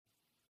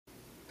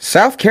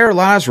South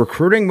Carolina's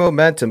recruiting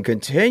momentum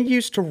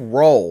continues to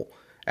roll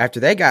after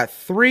they got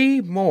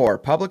 3 more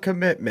public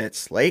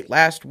commitments late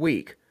last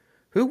week.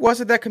 Who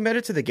was it that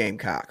committed to the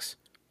Gamecocks?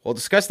 We'll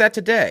discuss that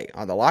today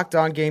on the Locked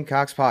On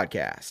Gamecocks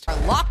podcast.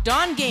 Locked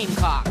On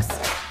Gamecocks,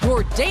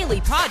 your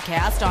daily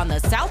podcast on the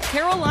South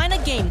Carolina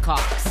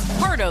Gamecocks,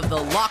 part of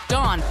the Locked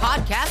On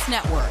Podcast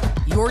Network,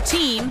 your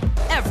team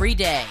every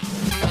day.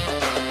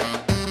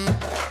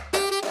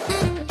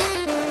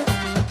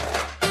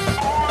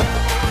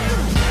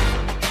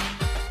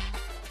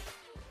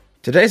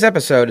 Today's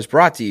episode is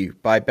brought to you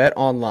by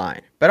BetOnline.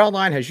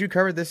 BetOnline has you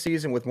covered this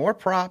season with more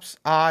props,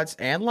 odds,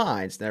 and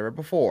lines than ever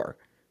before.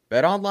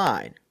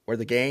 BetOnline, where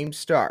the game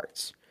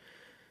starts.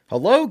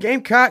 Hello,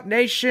 Gamecock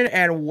Nation,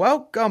 and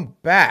welcome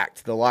back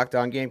to the Locked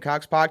On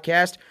Gamecocks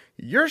podcast,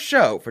 your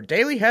show for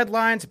daily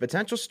headlines and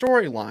potential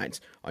storylines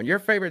on your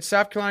favorite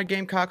South Carolina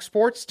Gamecock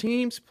sports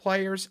teams,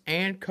 players,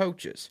 and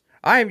coaches.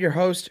 I am your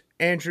host,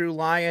 Andrew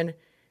Lyon,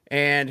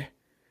 and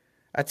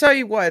I tell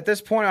you what, at this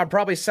point, I'm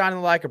probably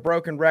sounding like a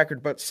broken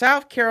record, but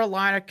South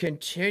Carolina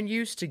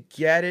continues to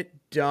get it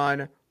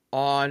done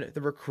on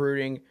the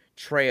recruiting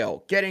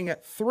trail, getting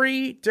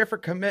 3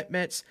 different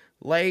commitments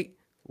late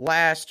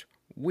last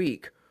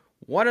week.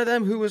 One of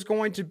them who was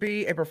going to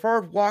be a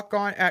preferred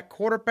walk-on at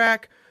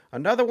quarterback,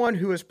 another one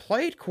who has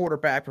played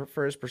quarterback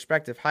for his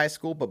prospective high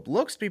school, but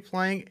looks to be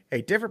playing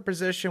a different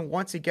position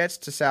once he gets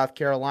to South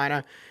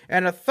Carolina,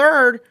 and a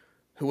third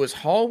who was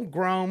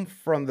homegrown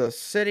from the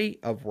city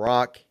of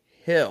Rock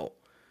Hill.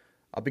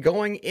 I'll be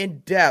going in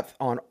depth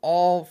on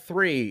all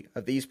 3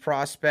 of these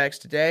prospects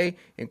today,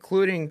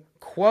 including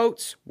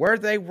quotes, where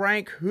they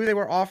rank, who they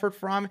were offered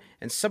from,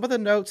 and some of the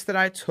notes that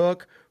I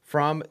took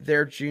from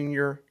their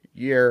junior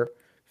year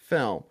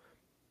film.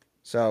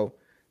 So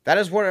that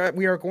is what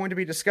we are going to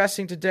be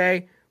discussing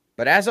today.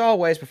 But as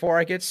always, before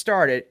I get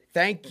started,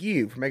 thank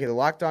you for making the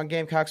Locked On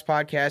Gamecocks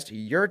podcast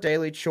your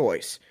daily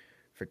choice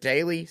for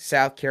daily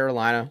South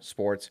Carolina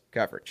sports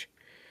coverage.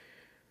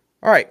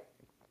 All right.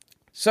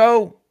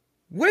 So,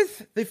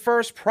 with the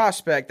first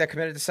prospect that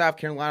committed to South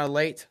Carolina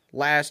late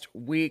last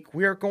week,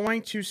 we are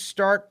going to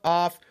start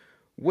off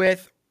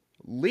with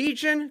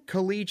Legion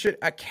Collegiate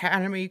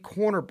Academy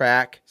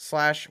cornerback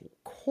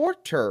 /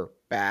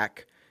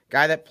 quarterback,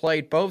 guy that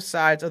played both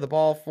sides of the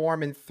ball for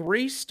him, and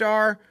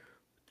 3-star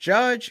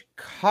Judge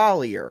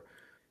Collier,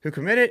 who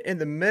committed in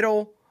the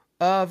middle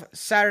of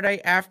Saturday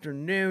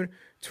afternoon,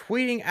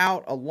 tweeting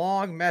out a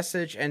long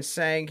message and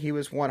saying he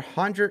was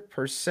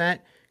 100%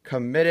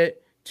 committed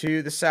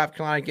to the South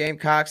Carolina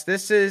Gamecocks.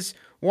 This is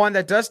one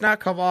that does not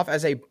come off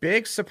as a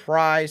big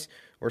surprise,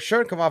 or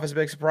shouldn't come off as a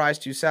big surprise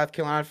to South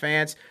Carolina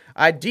fans.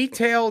 I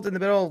detailed in the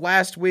middle of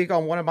last week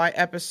on one of my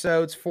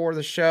episodes for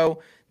the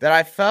show that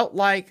I felt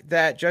like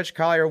that Judge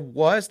Collier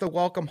was the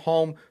welcome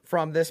home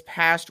from this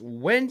past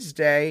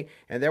Wednesday,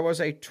 and there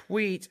was a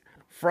tweet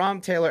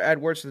from Taylor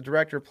Edwards, the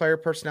director of player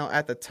personnel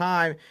at the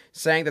time,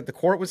 saying that the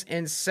court was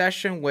in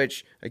session,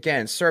 which,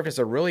 again, served as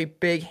a really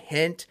big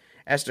hint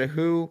as to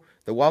who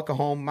the welcome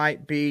home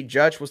might be.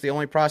 Judge was the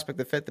only prospect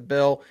that fit the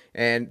bill,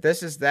 and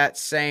this is that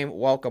same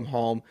welcome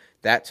home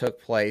that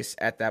took place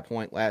at that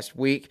point last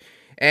week.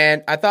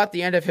 And I thought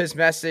the end of his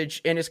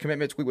message in his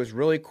commitment tweet was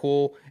really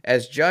cool.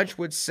 As Judge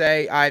would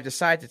say, "I've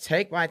decided to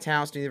take my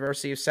talents to the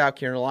University of South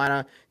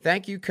Carolina.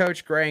 Thank you,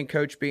 Coach Gray and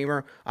Coach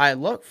Beamer. I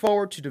look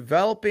forward to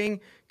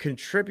developing,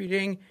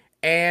 contributing,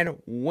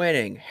 and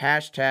winning.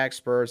 Hashtag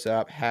Spurs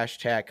up,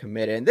 hashtag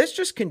committed." And this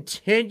just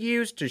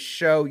continues to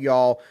show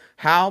y'all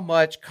how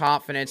much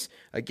confidence,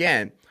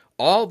 again,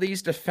 all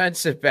these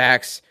defensive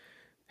backs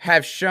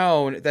have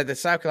shown that the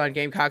South Carolina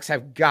Gamecocks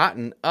have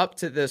gotten up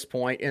to this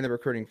point in the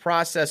recruiting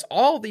process.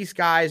 All these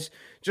guys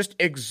just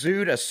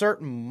exude a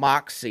certain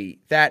moxie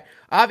that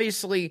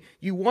obviously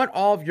you want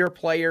all of your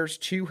players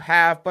to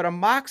have, but a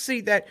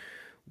moxie that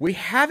we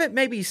haven't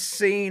maybe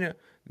seen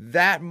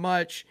that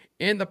much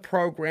in the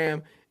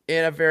program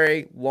in a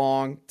very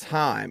long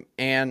time.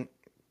 And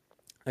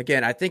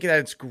again, I think that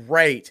it's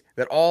great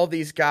that all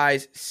these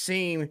guys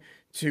seem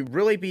to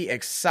really be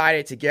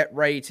excited to get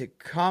ready to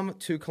come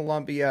to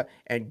Columbia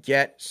and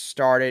get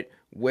started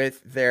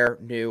with their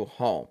new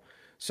home.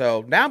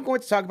 So now I'm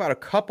going to talk about a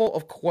couple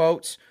of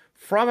quotes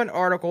from an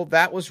article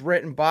that was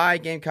written by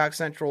Gamecock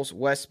Central's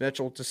Wes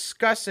Mitchell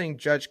discussing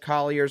Judge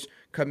Collier's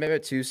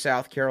commitment to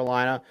South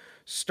Carolina,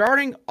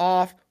 starting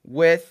off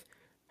with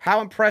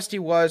how impressed he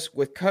was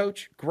with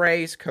Coach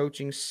Gray's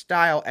coaching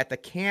style at the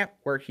camp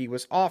where he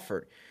was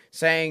offered,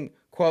 saying,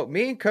 quote,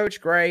 "Me and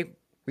Coach Gray,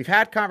 we've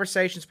had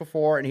conversations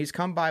before, and he's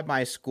come by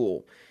my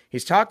school.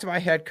 He's talked to my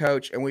head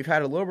coach, and we've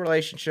had a little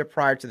relationship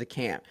prior to the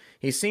camp.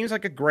 He seems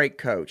like a great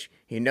coach.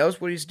 He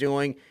knows what he's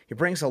doing. He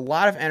brings a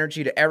lot of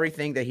energy to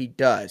everything that he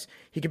does.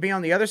 He could be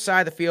on the other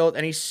side of the field,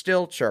 and he's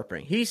still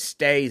chirping. He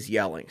stays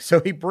yelling, so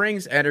he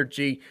brings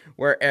energy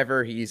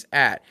wherever he's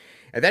at."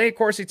 And then, of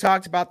course, he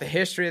talked about the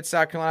history that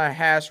South Carolina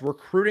has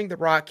recruiting the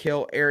Rock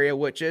Hill area,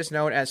 which is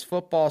known as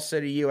Football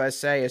City,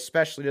 USA,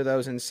 especially to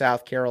those in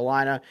South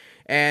Carolina.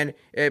 And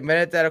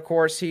admitted that, of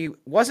course, he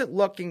wasn't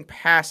looking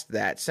past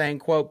that, saying,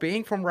 quote,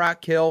 being from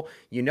Rock Hill,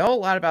 you know a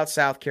lot about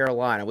South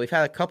Carolina. We've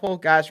had a couple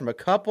of guys from a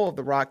couple of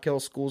the Rock Hill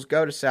schools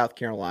go to South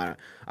Carolina.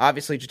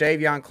 Obviously,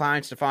 Jadeveon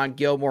Clowney, Stephon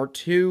Gilmore,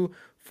 two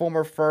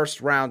former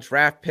first-round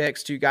draft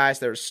picks, two guys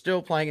that are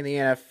still playing in the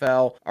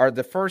NFL, are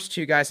the first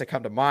two guys that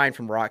come to mind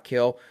from Rock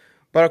Hill.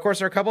 But, of course,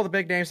 there are a couple of the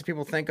big names that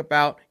people think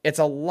about. It's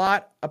a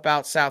lot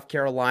about South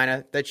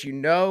Carolina that you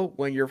know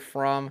when you're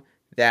from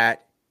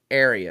that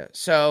area.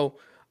 So,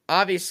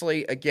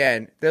 obviously,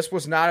 again, this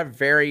was not a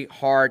very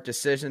hard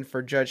decision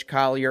for Judge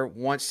Collier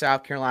once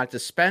South Carolina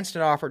dispensed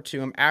an offer to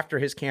him after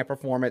his camp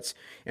performance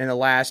in the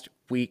last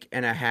week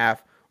and a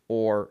half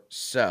or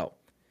so.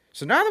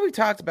 So now that we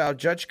talked about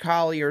Judge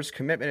Collier's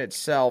commitment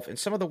itself and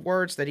some of the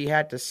words that he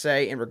had to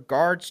say in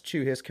regards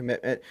to his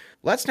commitment,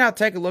 let's now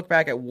take a look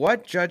back at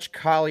what Judge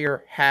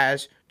Collier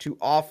has to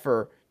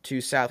offer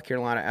to South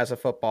Carolina as a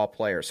football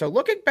player. So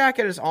looking back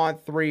at his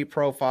On3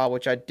 profile,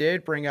 which I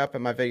did bring up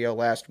in my video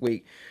last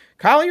week,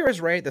 Collier is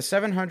rated the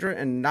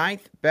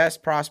 709th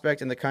best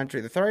prospect in the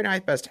country, the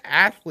 39th best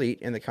athlete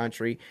in the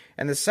country,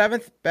 and the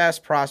 7th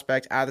best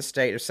prospect out of the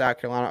state of South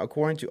Carolina,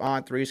 according to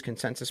On3's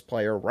consensus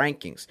player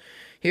rankings.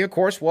 He, of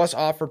course, was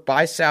offered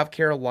by South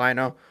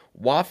Carolina,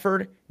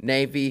 Wofford,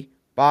 Navy,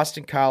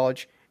 Boston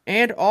College,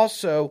 and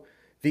also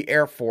the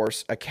Air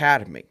Force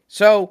Academy.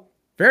 So,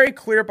 very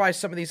clear by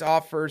some of these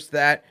offers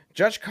that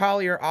Judge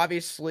Collier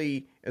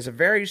obviously is a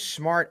very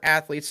smart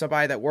athlete,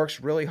 somebody that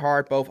works really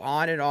hard both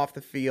on and off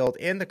the field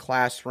in the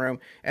classroom,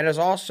 and is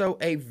also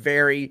a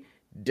very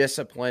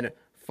disciplined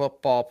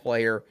football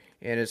player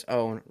in his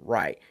own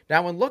right.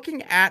 Now, when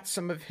looking at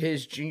some of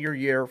his junior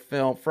year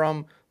film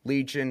from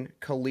Legion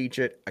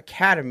Collegiate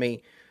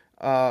Academy,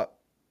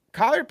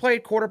 Collier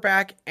played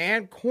quarterback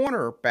and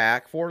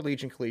cornerback for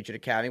Legion Collegiate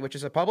Academy, which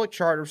is a public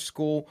charter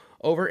school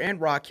over in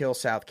Rock Hill,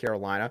 South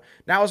Carolina.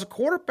 Now, as a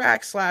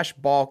quarterback /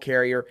 ball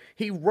carrier,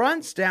 he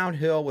runs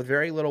downhill with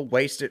very little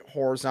wasted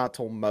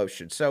horizontal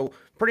motion. So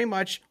pretty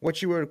much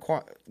what you would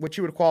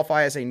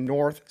qualify as a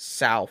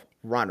north-south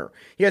runner.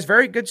 He has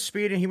very good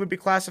speed, and he would be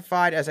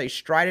classified as a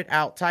strided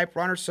out type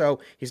runner. So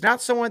he's not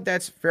someone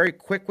that's very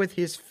quick with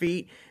his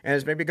feet and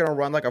is maybe going to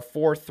run like a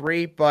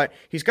 4.3, but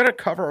he's going to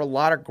cover a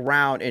lot of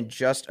ground in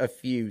just a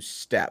few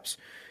steps.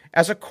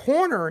 As a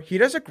corner, he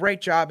does a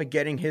great job of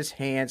getting his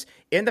hands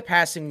in the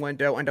passing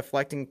window and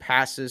deflecting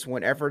passes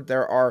whenever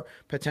there are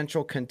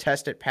potential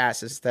contested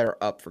passes that are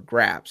up for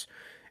grabs.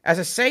 As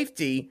a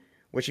safety,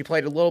 which he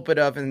played a little bit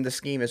of in the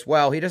scheme as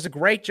well, he does a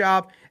great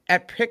job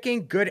at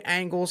picking good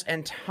angles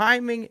and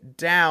timing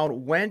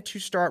down when to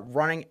start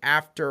running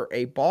after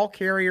a ball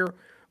carrier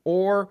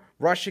or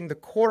rushing the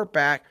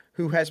quarterback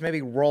who has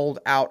maybe rolled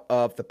out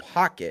of the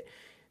pocket.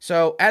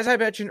 So, as I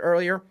mentioned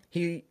earlier,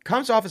 he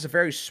comes off as a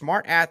very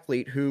smart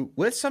athlete who,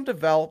 with some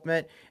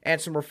development and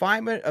some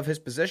refinement of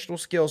his positional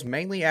skills,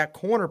 mainly at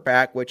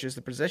cornerback, which is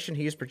the position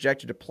he is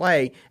projected to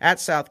play at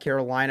South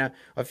Carolina,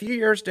 a few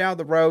years down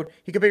the road,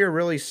 he could be a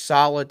really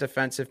solid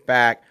defensive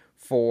back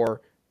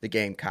for the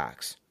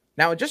Gamecocks.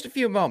 Now, in just a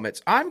few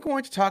moments, I'm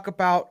going to talk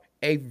about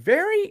a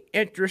very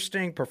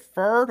interesting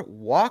preferred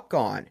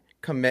walk-on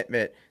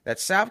commitment that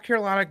South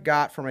Carolina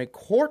got from a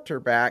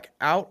quarterback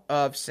out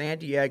of San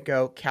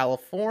Diego,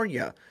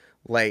 California,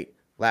 late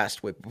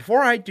last week.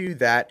 Before I do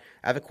that,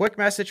 I have a quick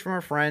message from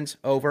our friends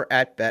over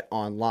at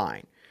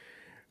BetOnline.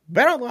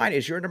 BetOnline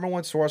is your number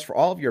one source for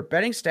all of your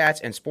betting stats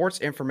and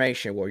sports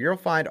information, where you'll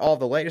find all of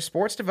the latest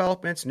sports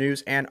developments,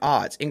 news, and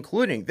odds,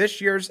 including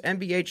this year's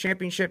NBA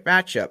championship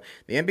matchup.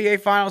 The NBA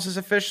Finals is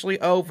officially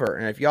over,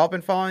 and if y'all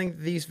been following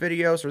these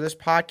videos or this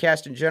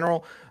podcast in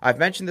general, I've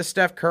mentioned the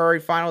Steph Curry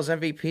Finals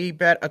MVP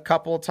bet a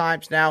couple of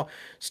times now.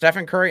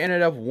 Stephen Curry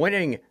ended up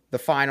winning the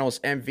Finals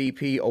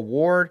MVP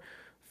award.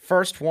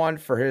 First one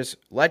for his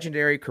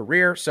legendary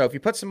career. So if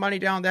you put some money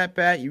down that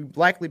bet, you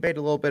likely made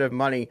a little bit of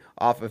money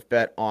off of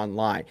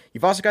BetOnline.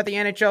 You've also got the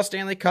NHL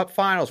Stanley Cup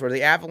Finals, where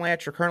the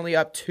Avalanche are currently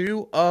up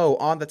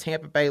 2-0 on the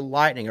Tampa Bay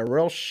Lightning. A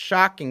real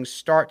shocking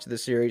start to the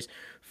series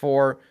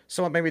for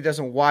someone maybe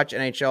doesn't watch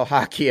NHL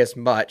hockey as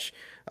much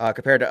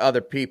compared to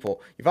other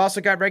people. You've also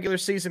got regular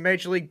season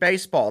Major League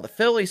Baseball. The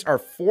Phillies are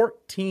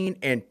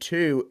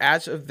 14-2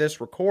 as of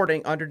this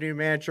recording under new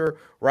manager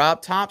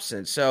Rob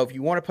Thompson. So if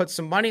you want to put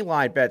some money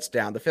line bets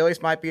down, the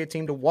Phillies might be a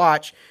team to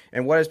watch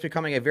in what is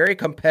becoming a very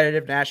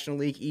competitive National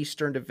League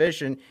Eastern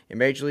Division in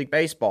Major League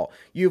Baseball.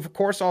 You've, of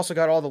course, also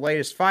got all the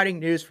latest fighting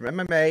news from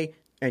MMA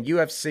and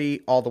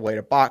UFC all the way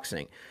to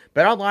boxing.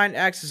 BetOnline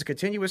acts as a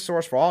continuous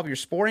source for all of your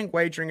sporting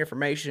wagering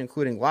information,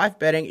 including live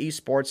betting,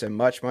 esports, and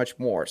much, much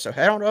more. So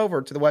head on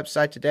over to the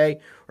website today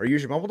or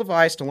use your mobile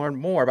device to learn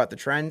more about the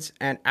trends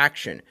and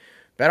action.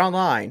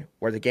 BetOnline,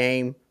 where the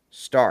game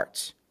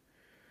starts.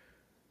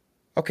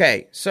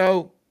 Okay,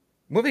 so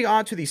moving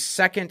on to the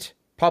second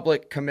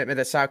public commitment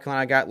that South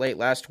Carolina got late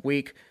last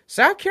week.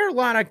 South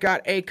Carolina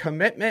got a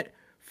commitment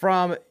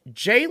from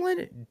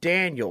Jalen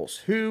Daniels,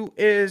 who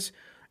is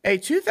A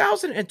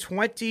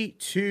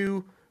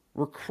 2022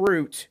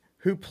 recruit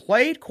who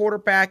played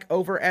quarterback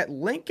over at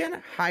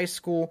Lincoln High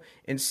School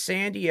in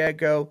San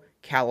Diego,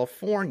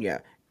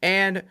 California.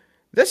 And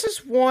this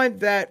is one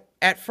that,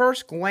 at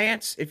first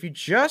glance, if you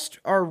just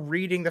are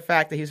reading the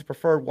fact that he's a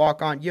preferred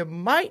walk-on, you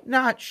might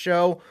not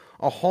show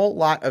a whole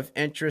lot of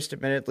interest,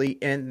 admittedly,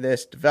 in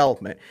this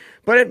development.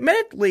 But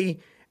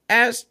admittedly,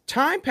 as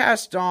time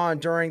passed on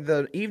during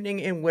the evening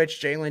in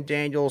which Jalon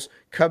Daniels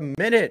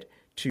committed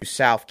to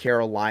South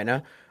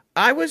Carolina,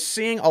 I was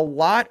seeing a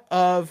lot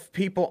of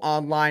people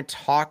online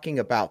talking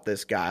about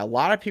this guy. A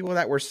lot of people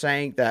that were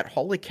saying that,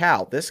 holy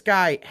cow, this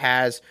guy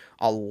has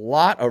a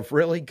lot of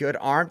really good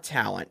arm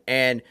talent.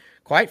 And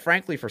quite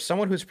frankly, for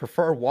someone who's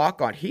preferred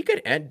walk-on, he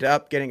could end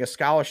up getting a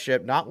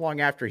scholarship not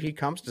long after he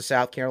comes to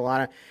South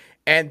Carolina.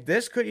 And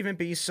this could even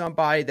be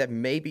somebody that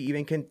maybe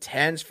even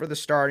contends for the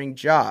starting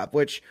job,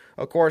 which,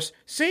 of course,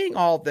 seeing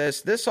all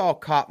this all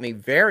caught me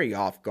very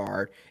off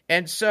guard.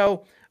 And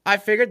so I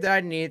figured that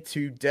I needed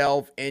to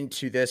delve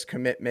into this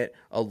commitment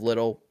a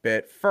little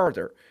bit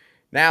further.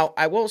 Now,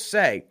 I will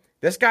say,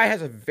 this guy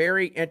has a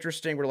very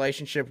interesting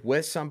relationship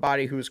with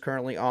somebody who's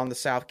currently on the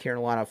South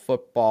Carolina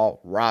football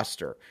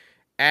roster.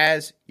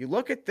 As you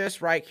look at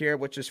this right here,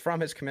 which is from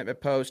his commitment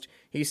post,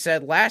 he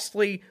said,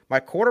 "Lastly, my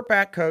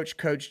quarterback coach,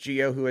 Coach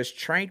Gio, who has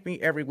trained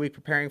me every week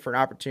preparing for an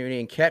opportunity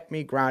and kept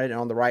me grounded and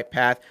on the right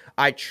path.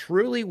 I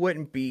truly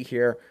wouldn't be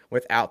here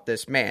without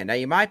this man." Now,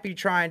 you might be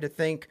trying to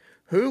think,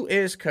 who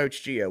is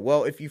Coach Gio?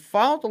 Well, if you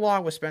followed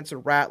along with Spencer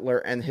Rattler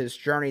and his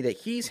journey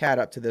that he's had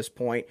up to this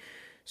point,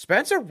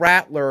 Spencer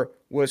Rattler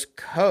was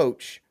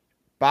coached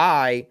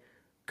by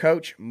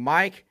Coach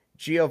Mike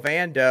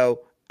Giovando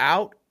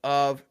out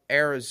of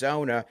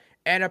Arizona,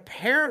 and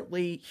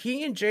apparently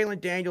he and Jalon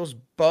Daniels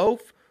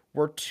both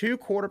were two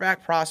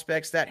quarterback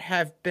prospects that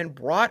have been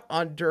brought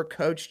under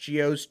Coach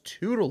Gio's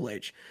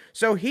tutelage.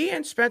 So he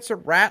and Spencer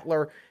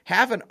Rattler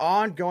have an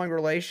ongoing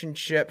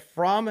relationship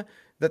from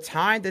the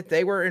time that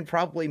they were in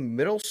probably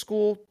middle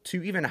school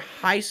to even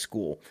high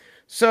school.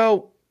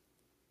 So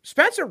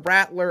Spencer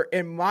Rattler,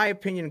 in my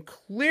opinion,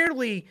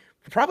 clearly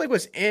probably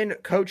was in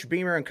Coach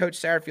Beamer and Coach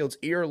Satterfield's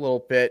ear a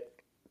little bit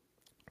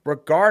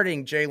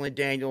regarding Jalon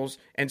Daniels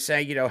and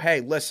saying,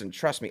 hey, listen,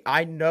 trust me,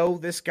 I know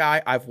this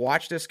guy. I've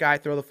watched this guy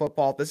throw the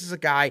football. This is a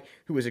guy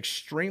who is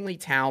extremely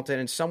talented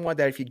and someone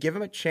that if you give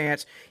him a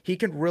chance, he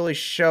can really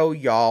show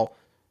y'all,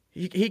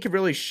 he can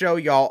really show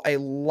y'all a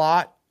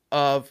lot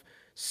of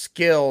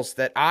skills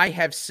that I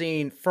have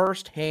seen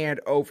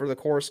firsthand over the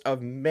course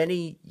of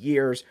many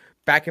years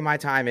back in my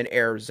time in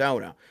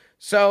Arizona.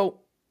 So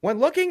when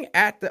looking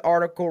at the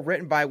article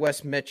written by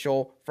Wes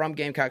Mitchell from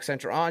Gamecock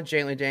Central on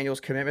Jalon Daniels'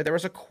 commitment, there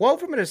was a quote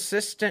from an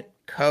assistant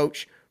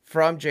coach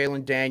from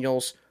Jalon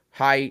Daniels'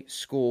 high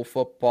school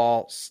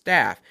football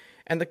staff.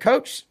 And the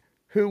coach,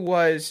 who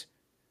was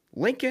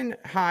Lincoln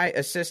High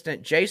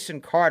assistant Jason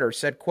Carter,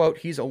 said, quote,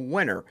 "He's a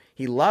winner.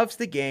 He loves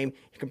the game.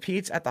 He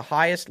competes at the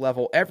highest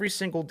level every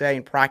single day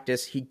in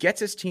practice. He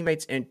gets his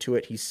teammates into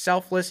it. He's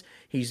selfless.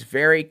 He's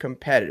very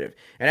competitive."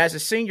 And as a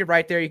senior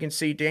right there, you can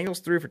see Daniels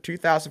threw for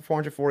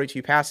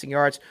 2,442 passing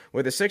yards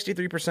with a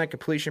 63%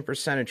 completion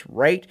percentage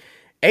rate,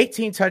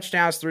 18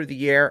 touchdowns through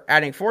the air,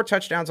 adding 4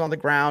 touchdowns on the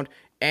ground,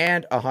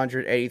 and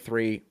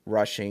 183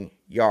 rushing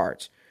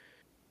yards.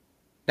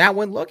 Now,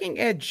 when looking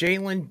at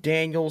Jalon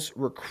Daniels'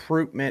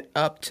 recruitment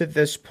up to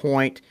this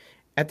point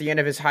at the end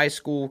of his high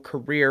school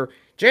career,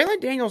 Jalon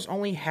Daniels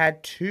only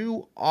had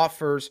 2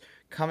 offers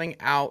coming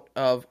out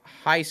of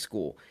high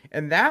school,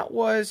 and that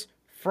was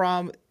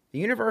from the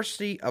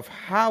University of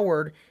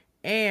Howard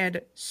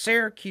and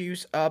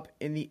Syracuse up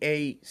in the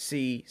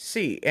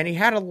ACC. And he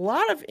had a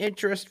lot of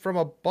interest from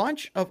a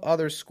bunch of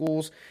other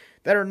schools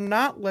that are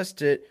not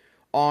listed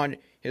on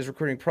his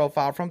recruiting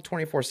profile from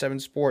 24/7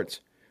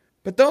 Sports.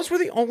 But those were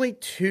the only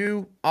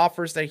 2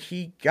 offers that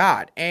he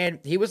got. And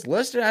he was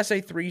listed as a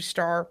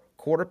 3-star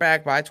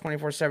quarterback by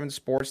 24/7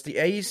 Sports, the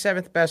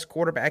 87th best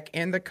quarterback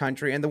in the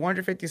country, and the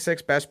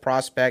 156th best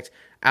prospect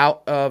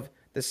out of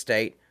the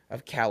state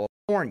of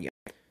California.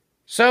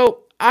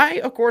 So I,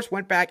 of course,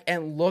 went back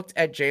and looked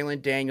at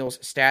Jalon Daniels'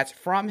 stats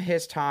from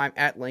his time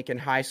at Lincoln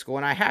High School.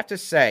 And I have to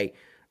say,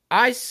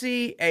 I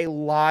see a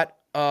lot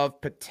of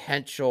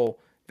potential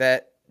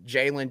that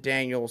Jalon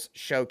Daniels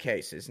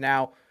showcases.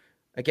 Now,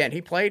 again,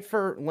 he played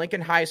for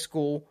Lincoln High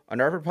School,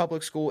 an urban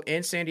public school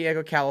in San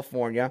Diego,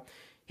 California.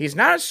 He's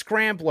not a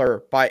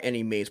scrambler by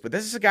any means, but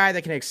this is a guy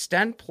that can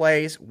extend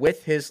plays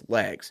with his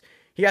legs.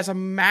 He has a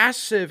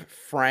massive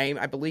frame,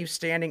 I believe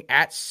standing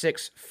at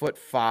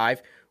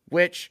 6'5",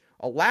 which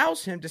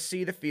allows him to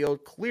see the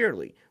field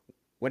clearly.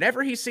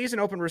 Whenever he sees an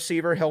open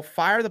receiver, he'll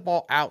fire the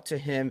ball out to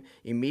him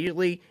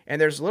immediately,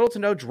 and there's little to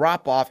no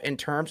drop-off in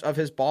terms of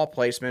his ball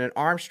placement and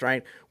arm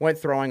strength when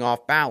throwing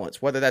off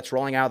balance, whether that's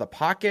rolling out of the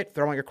pocket,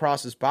 throwing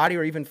across his body,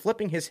 or even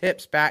flipping his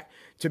hips back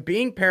to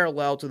being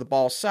parallel to the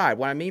ball side.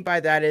 What I mean by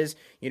that is,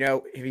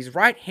 if he's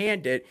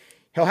right-handed,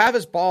 he'll have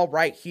his ball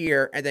right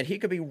here, and then he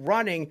could be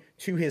running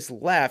to his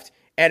left,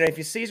 and if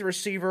he sees a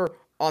receiver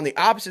On the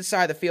opposite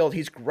side of the field,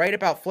 he's great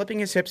about flipping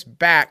his hips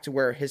back to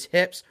where his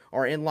hips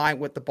are in line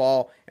with the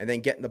ball and then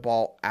getting the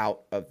ball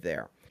out of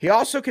there. He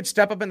also could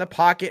step up in the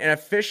pocket and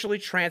officially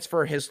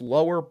transfer his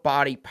lower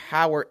body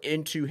power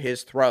into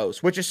his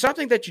throws, which is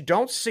something that you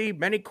don't see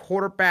many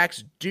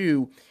quarterbacks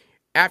do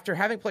after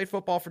having played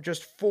football for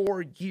just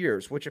 4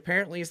 years, which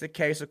apparently is the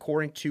case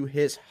according to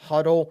his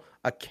Huddle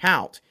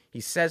account. He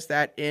says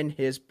that in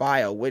his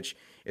bio, which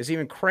is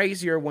even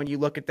crazier when you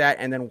look at that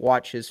and then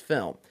watch his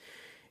film.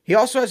 He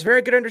also has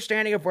very good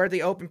understanding of where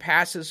the open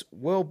passes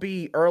will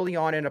be early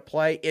on in a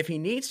play if he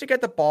needs to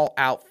get the ball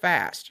out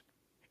fast.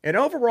 And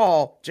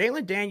overall,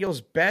 Jalon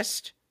Daniels'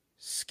 best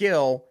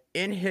skill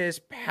in his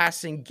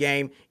passing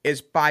game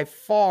is by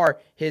far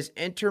his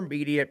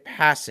intermediate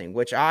passing,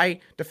 which I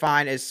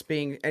define as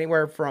being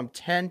anywhere from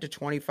 10 to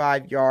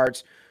 25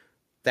 yards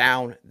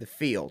down the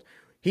field.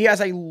 He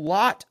has a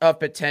lot of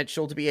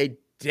potential to be a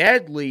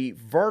deadly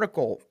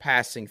vertical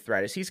passing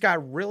threat, as he's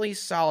got really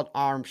solid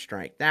arm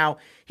strength. Now,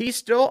 he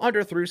still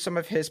underthrew some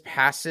of his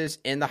passes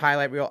in the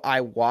highlight reel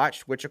I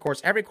watched, which of course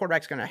every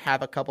quarterback's going to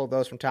have a couple of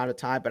those from time to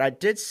time, but I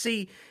did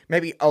see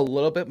maybe a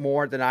little bit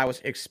more than I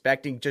was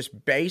expecting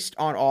just based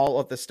on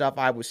all of the stuff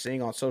I was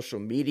seeing on social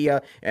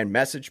media and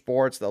message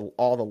boards,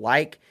 all the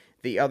like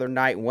the other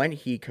night when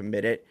he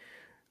committed.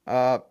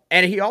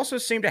 And he also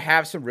seemed to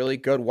have some really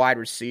good wide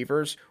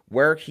receivers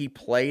where he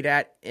played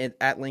at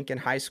Lincoln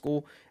High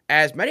School,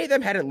 as many of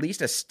them had at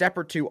least a step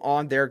or two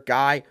on their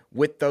guy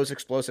with those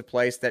explosive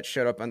plays that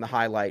showed up on the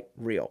highlight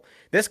reel.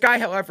 This guy,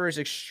 however, is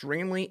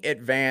extremely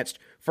advanced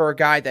for a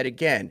guy that,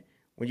 again,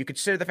 when you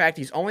consider the fact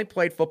he's only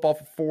played football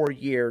for 4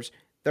 years,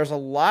 there's a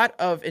lot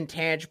of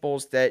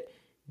intangibles that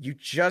you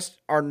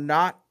just are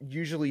not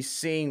usually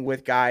seeing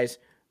with guys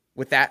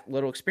with that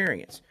little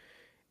experience.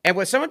 And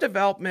with some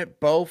development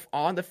both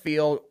on the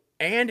field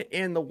and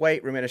in the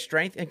weight room in a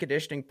strength and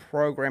conditioning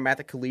program at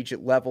the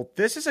collegiate level,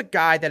 this is a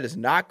guy that is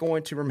not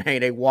going to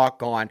remain a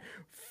walk-on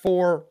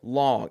for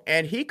long.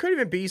 And he could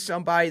even be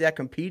somebody that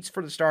competes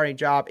for the starting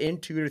job in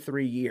 2 to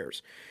 3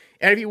 years.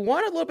 And if you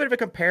want a little bit of a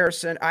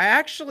comparison, I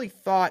actually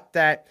thought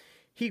that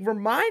he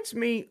reminds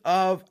me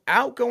of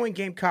outgoing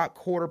Gamecock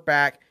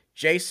quarterback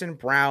Jason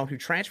Brown, who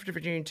transferred to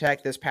Virginia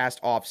Tech this past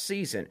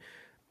offseason,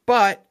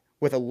 but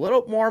with a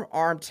little more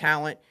arm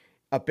talent,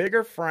 a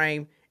bigger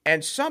frame,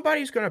 and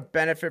somebody who's going to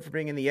benefit from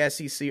being in the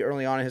SEC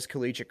early on in his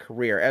collegiate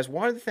career. As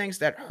one of the things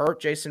that hurt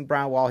Jason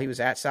Brown while he was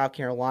at South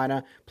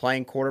Carolina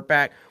playing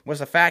quarterback was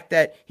the fact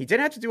that he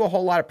didn't have to do a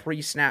whole lot of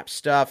pre-snap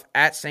stuff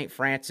at St.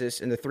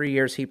 Francis in the 3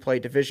 years he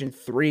played Division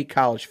III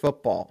college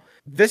football.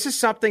 This is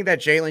something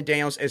that Jalon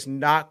Daniels is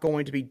not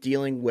going to be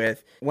dealing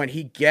with when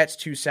he gets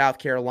to South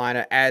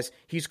Carolina, as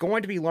he's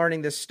going to be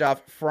learning this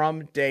stuff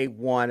from day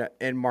one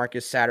in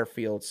Marcus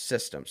Satterfield's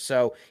system.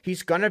 So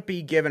he's going to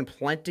be given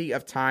plenty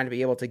of time to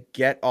be able to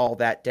get all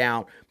that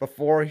down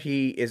before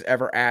he is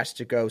ever asked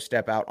to go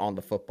step out on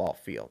the football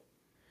field.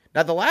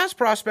 Now, the last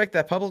prospect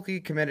that publicly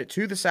committed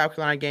to the South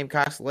Carolina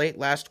Gamecocks late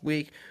last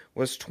week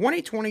was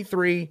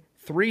 2023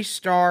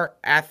 three-star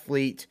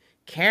athlete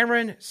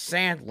Cameron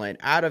Sandlin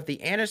out of the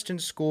Anniston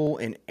School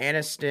in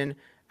Anniston,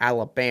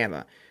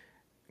 Alabama.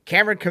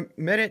 Cameron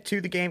committed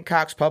to the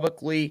Gamecocks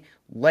publicly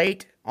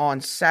late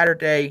on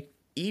Saturday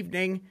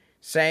evening,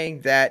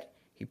 saying that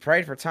he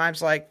prayed for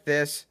times like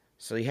this,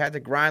 so he had to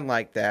grind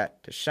like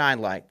that to shine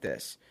like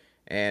this.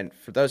 And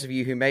for those of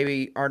you who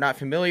maybe are not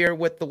familiar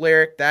with the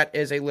lyric, that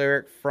is a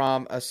lyric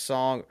from a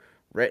song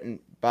written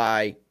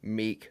by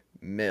Meek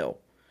Mill.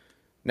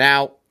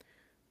 Now,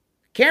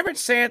 Cameron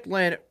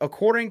Sandlin,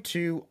 according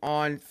to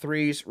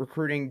On3's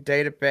recruiting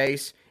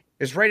database,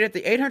 is rated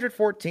the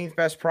 814th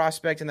best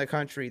prospect in the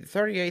country, the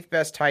 38th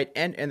best tight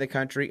end in the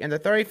country, and the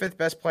 35th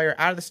best player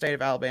out of the state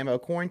of Alabama,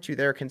 according to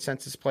their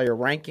consensus player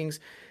rankings.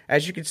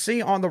 As you can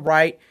see on the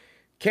right,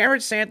 Cameron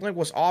Sandlin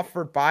was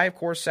offered by, of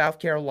course, South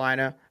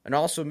Carolina, and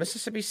also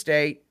Mississippi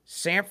State,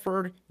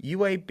 Samford,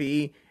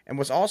 UAB, and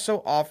was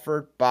also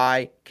offered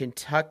by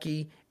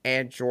Kentucky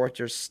and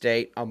Georgia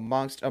State,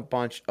 amongst a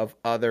bunch of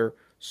other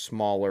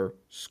smaller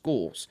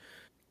schools.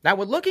 Now,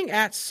 we're looking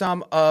at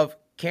some of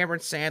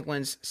Cameron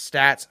Sandlin's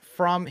stats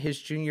from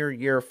his junior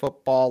year of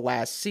football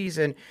last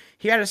season.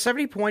 He had a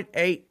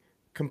 70.8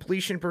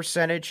 completion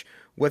percentage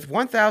with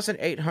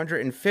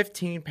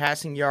 1,815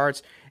 passing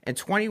yards and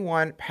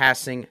 21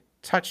 passing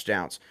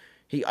touchdowns.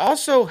 He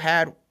also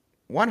had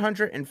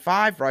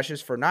 105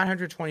 rushes for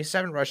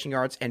 927 rushing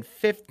yards and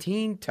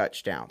 15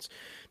 touchdowns.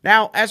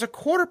 Now, as a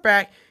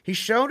quarterback, he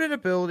showed an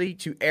ability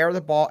to air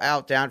the ball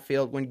out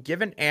downfield when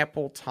given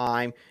ample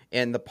time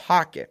in the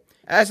pocket.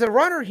 As a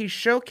runner, he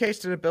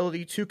showcased an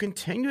ability to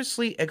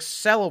continuously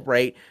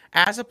accelerate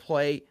as a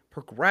play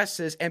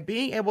progresses and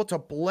being able to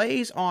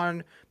blaze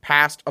on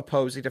past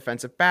opposing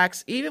defensive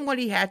backs. Even when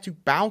he had to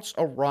bounce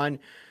a run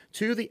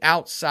to the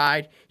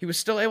outside, he was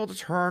still able to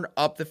turn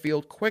up the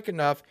field quick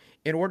enough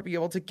in order to be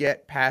able to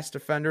get past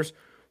defenders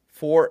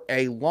for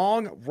a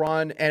long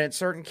run, and in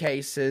certain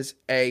cases,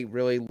 a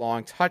really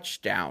long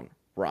touchdown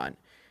run.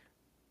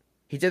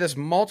 He did this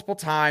multiple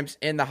times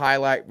in the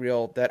highlight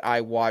reel that I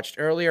watched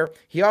earlier.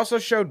 He also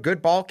showed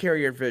good ball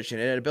carrier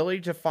vision and an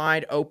ability to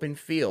find open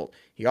field.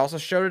 He also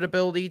showed an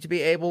ability to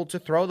be able to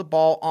throw the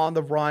ball on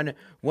the run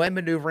when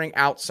maneuvering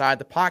outside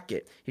the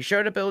pocket. He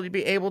showed an ability to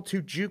be able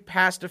to juke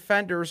past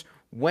defenders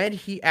when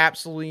he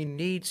absolutely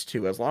needs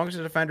to, as long as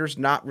the defender's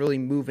not really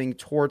moving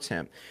towards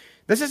him.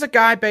 This is a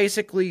guy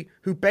basically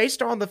who,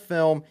 based on the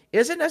film,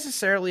 isn't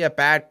necessarily a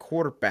bad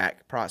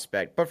quarterback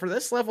prospect. But for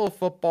this level of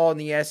football in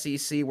the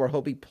SEC, where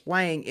he'll be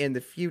playing in the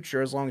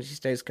future as long as he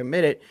stays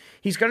committed,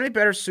 he's going to be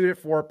better suited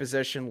for a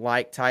position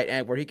like tight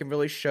end, where he can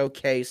really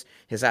showcase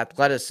his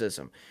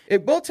athleticism.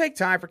 It will take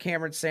time for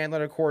Cameron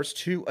Sandlin, of course,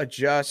 to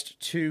adjust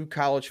to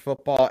college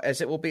football, as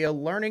it will be a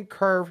learning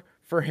curve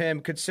for him,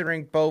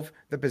 considering both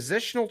the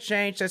positional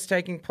change that's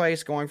taking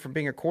place, going from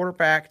being a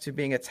quarterback to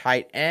being a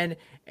tight end,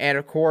 and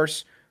of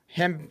course,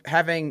 him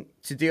having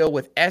to deal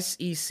with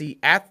SEC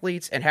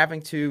athletes and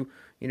having to,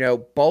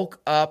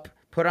 bulk up,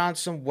 put on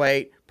some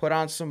weight, put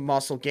on some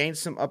muscle, gain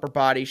some upper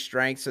body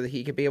strength so that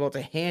he could be able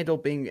to handle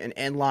being an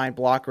inline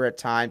blocker at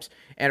times.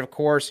 And of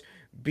course,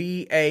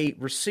 be a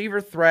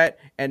receiver threat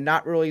and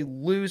not really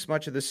lose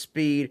much of the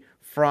speed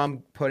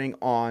from putting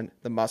on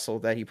the muscle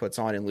that he puts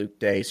on in Luke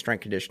Day's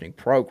strength conditioning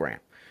program.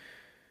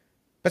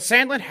 But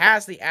Sandlin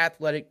has the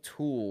athletic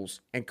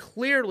tools and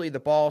clearly the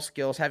ball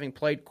skills, having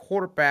played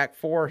quarterback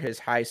for his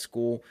high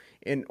school,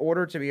 in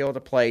order to be able to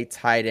play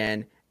tight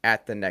end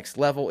at the next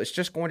level. It's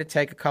just going to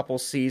take a couple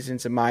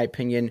seasons, in my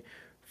opinion,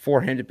 for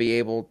him to be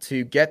able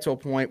to get to a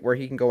point where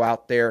he can go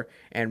out there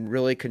and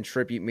really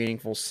contribute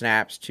meaningful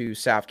snaps to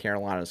South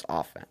Carolina's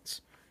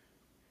offense.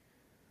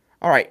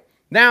 All right,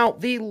 now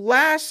the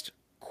last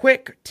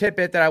quick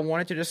tidbit that I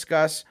wanted to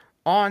discuss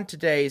on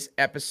today's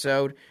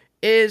episode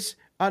is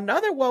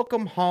another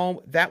welcome home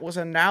that was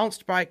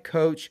announced by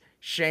Coach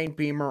Shane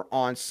Beamer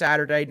on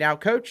Saturday. Now,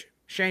 Coach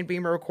Shane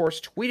Beamer, of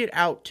course, tweeted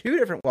out two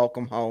different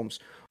welcome homes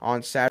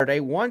on Saturday,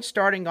 one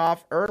starting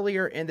off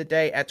earlier in the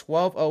day at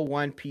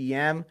 12:01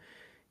 p.m.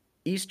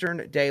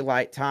 Eastern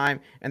Daylight Time,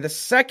 and the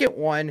second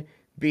one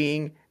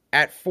being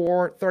at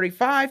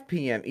 4:35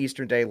 p.m.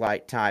 Eastern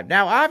Daylight Time.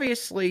 Now,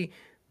 obviously,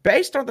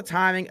 based on the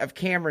timing of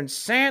Cameron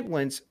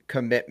Sandlin's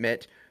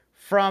commitment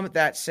from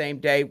that same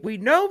day, we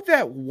know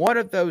that one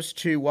of those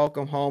two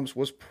welcome homes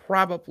was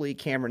probably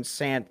Cameron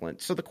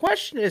Sandlin. So the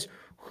question is,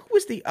 who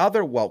was the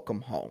other welcome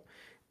home?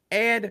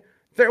 And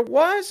there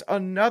was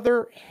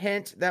another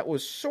hint that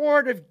was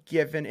sort of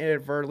given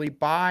inadvertently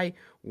by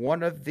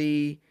one of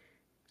the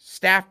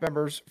staff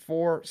members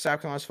for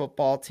South Carolina's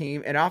football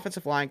team, and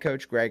offensive line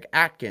coach Greg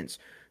Atkins,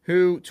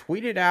 who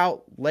tweeted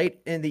out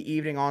late in the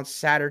evening on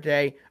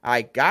Saturday,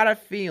 "I got a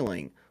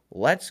feeling.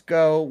 Let's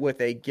go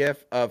with a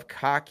gif of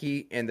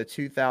Cocky in the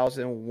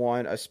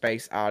 2001 A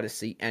Space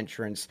Odyssey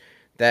entrance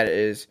that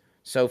is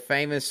so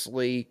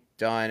famously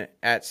done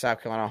at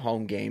South Carolina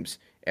home games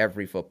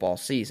every football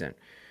season."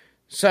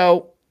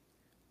 So,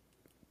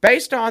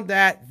 based on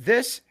that,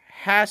 this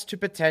has to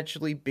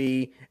potentially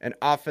be an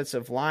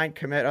offensive line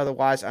commit.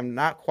 Otherwise, I'm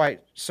not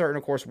quite certain,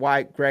 of course,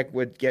 why Coach Atkins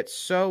would get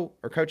so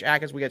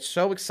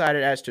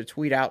excited as to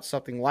tweet out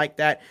something like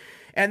that.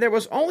 And there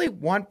was only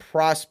one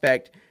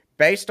prospect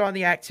based on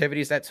the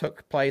activities that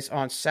took place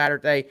on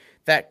Saturday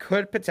that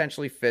could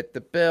potentially fit the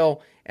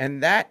bill,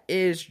 and that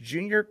is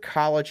junior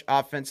college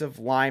offensive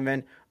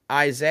lineman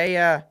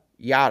Isaiah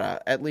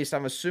Yada. At least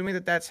I'm assuming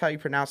that that's how you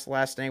pronounce the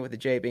last name, with the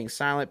J being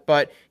silent,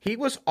 but he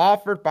was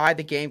offered by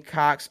the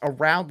Gamecocks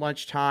around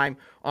lunchtime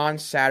on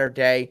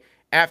Saturday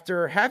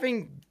after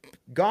having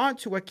gone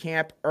to a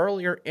camp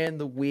earlier in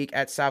the week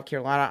at South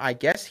Carolina. I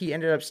guess he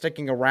ended up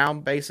sticking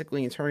around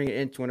basically and turning it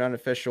into an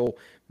unofficial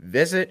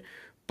visit,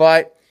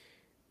 but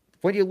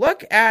when you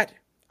look at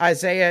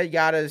Isaiah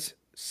Yada's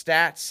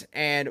stats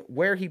and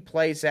where he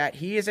plays at,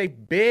 he is a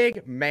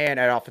big man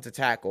at offensive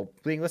tackle,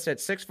 being listed at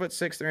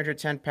 6'6",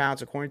 310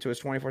 pounds, according to his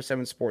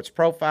 24/7 Sports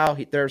profile.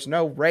 There's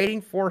no rating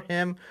for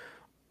him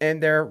in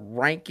their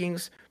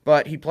rankings,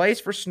 but he plays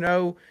for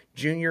Snow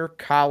Junior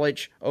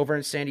College over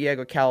in San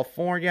Diego,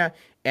 California,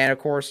 and of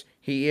course,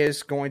 he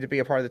is going to be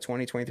a part of the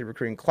 2023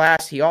 recruiting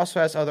class. He also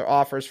has other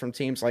offers from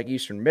teams like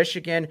Eastern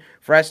Michigan,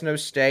 Fresno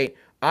State,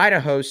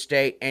 Idaho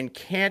State, and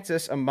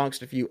Kansas,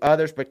 amongst a few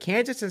others. But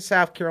Kansas and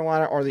South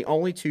Carolina are the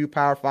only two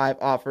Power 5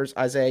 offers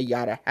Isaiah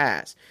Yada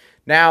has.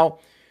 Now,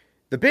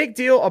 the big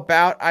deal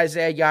about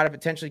Isaiah Yada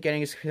potentially getting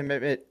his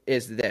commitment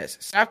is this.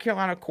 South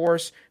Carolina, of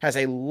course, has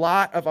a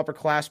lot of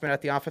upperclassmen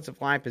at the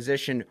offensive line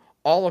position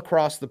all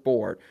across the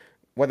board.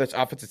 Whether it's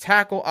offensive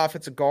tackle,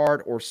 offensive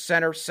guard, or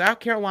center, South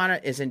Carolina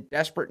is in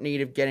desperate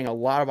need of getting a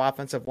lot of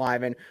offensive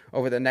linemen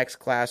over the next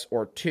class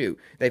or two.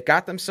 They've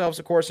got themselves,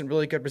 of course, in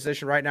really good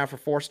position right now for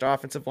 4-star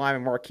offensive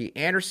lineman Marquis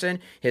Anderson,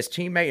 his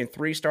teammate and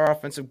 3-star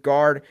offensive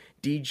guard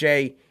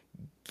DJ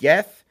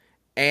Geth,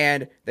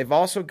 and they've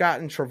also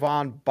gotten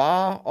Travon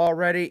Baugh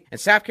already. And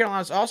South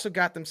Carolina's also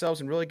got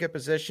themselves in really good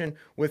position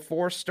with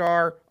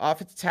 4-star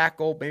offensive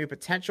tackle, maybe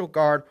potential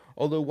guard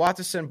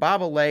Oluwatosin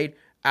Babalade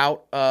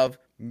out of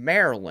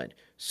Maryland.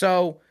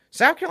 So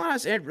South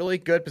Carolina's in really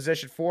good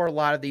position for a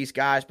lot of these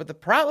guys, but the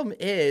problem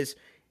is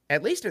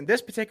at least in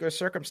this particular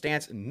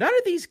circumstance, none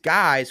of these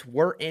guys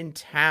were in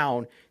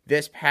town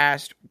this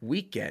past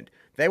weekend.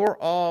 They were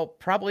all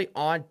probably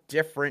on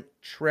different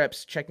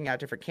trips, checking out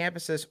different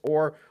campuses,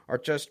 or are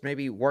just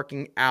maybe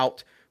working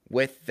out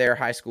with their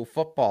high school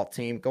football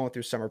team, going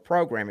through summer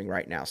programming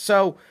right now.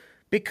 So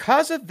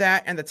because of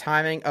that and the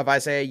timing of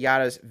Isaiah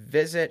Yatta's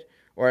visit,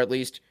 or at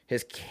least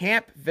his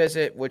camp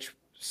visit, which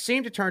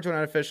seemed to turn to an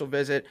unofficial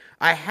visit,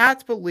 I had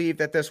to believe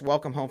that this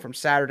welcome home from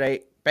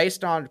Saturday,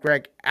 based on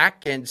Greg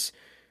Atkins'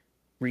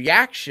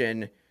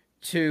 reaction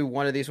to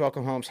one of these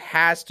welcome homes,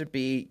 has to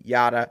be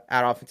Yatta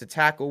at offensive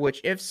tackle,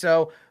 which, if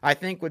so, I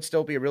think would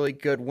still be a really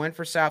good win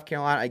for South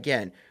Carolina.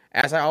 Again,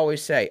 as I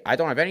always say, I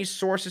don't have any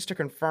sources to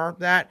confirm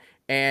that,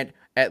 and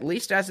at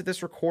least as of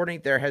this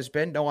recording, there has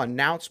been no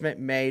announcement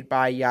made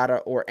by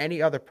Yatta or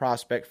any other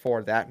prospect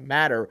for that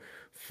matter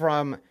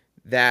from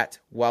that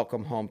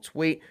welcome home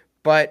tweet.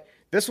 But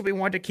this will be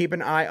one to keep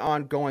an eye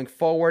on going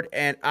forward,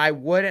 and I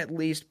would at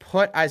least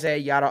put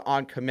Isaiah Yatta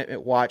on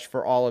commitment watch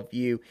for all of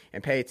you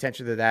and pay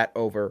attention to that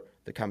over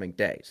the coming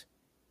days.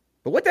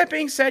 But with that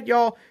being said,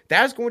 y'all,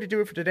 that is going to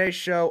do it for today's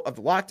show of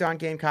the Locked On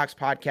Gamecocks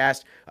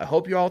podcast. I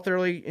hope you all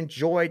thoroughly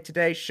enjoyed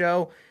today's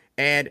show.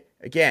 And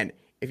again,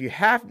 if you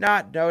have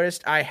not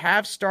noticed, I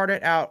have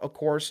started out, of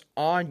course,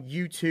 on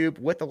YouTube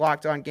with the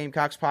Locked On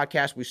Gamecocks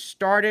podcast. We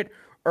started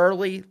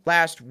early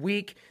last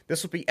week.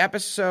 This will be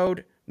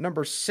episode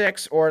number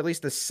 6, or at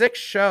least the 6th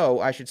show,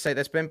 I should say,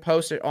 that's been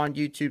posted on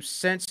YouTube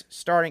since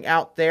starting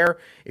out there.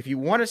 If you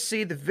want to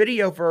see the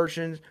video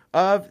versions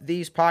of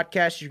these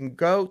podcasts, you can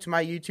go to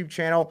my YouTube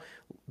channel,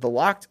 the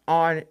Locked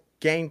On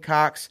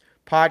Gamecocks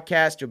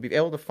podcast. You'll be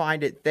able to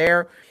find it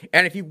there.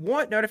 And if you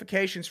want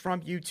notifications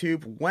from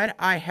YouTube when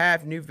I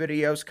have new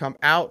videos come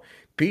out,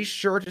 be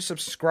sure to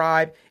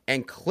subscribe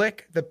and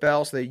click the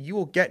bell so that you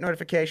will get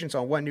notifications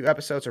on when new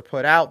episodes are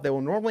put out. They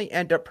will normally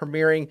end up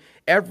premiering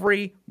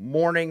every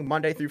morning,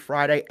 Monday through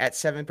Friday at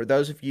 7 for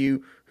those of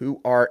you who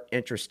are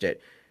interested.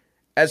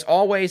 As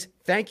always,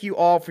 thank you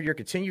all for your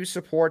continued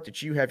support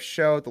that you have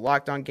showed the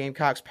Locked On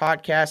Gamecocks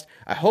podcast.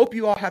 I hope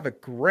you all have a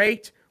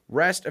great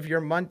rest of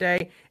your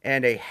Monday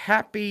and a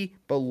happy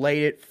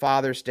belated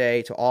Father's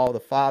Day to all the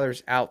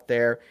fathers out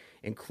there,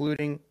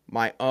 including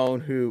my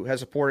own, who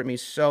has supported me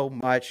so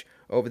much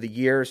over the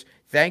years.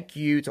 Thank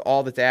you to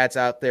all the dads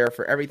out there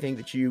for everything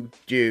that you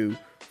do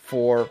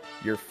for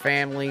your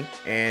family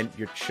and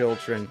your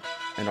children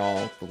and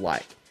all the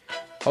like.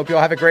 Hope you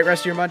all have a great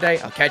rest of your Monday.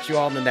 I'll catch you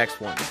all in the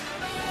next one.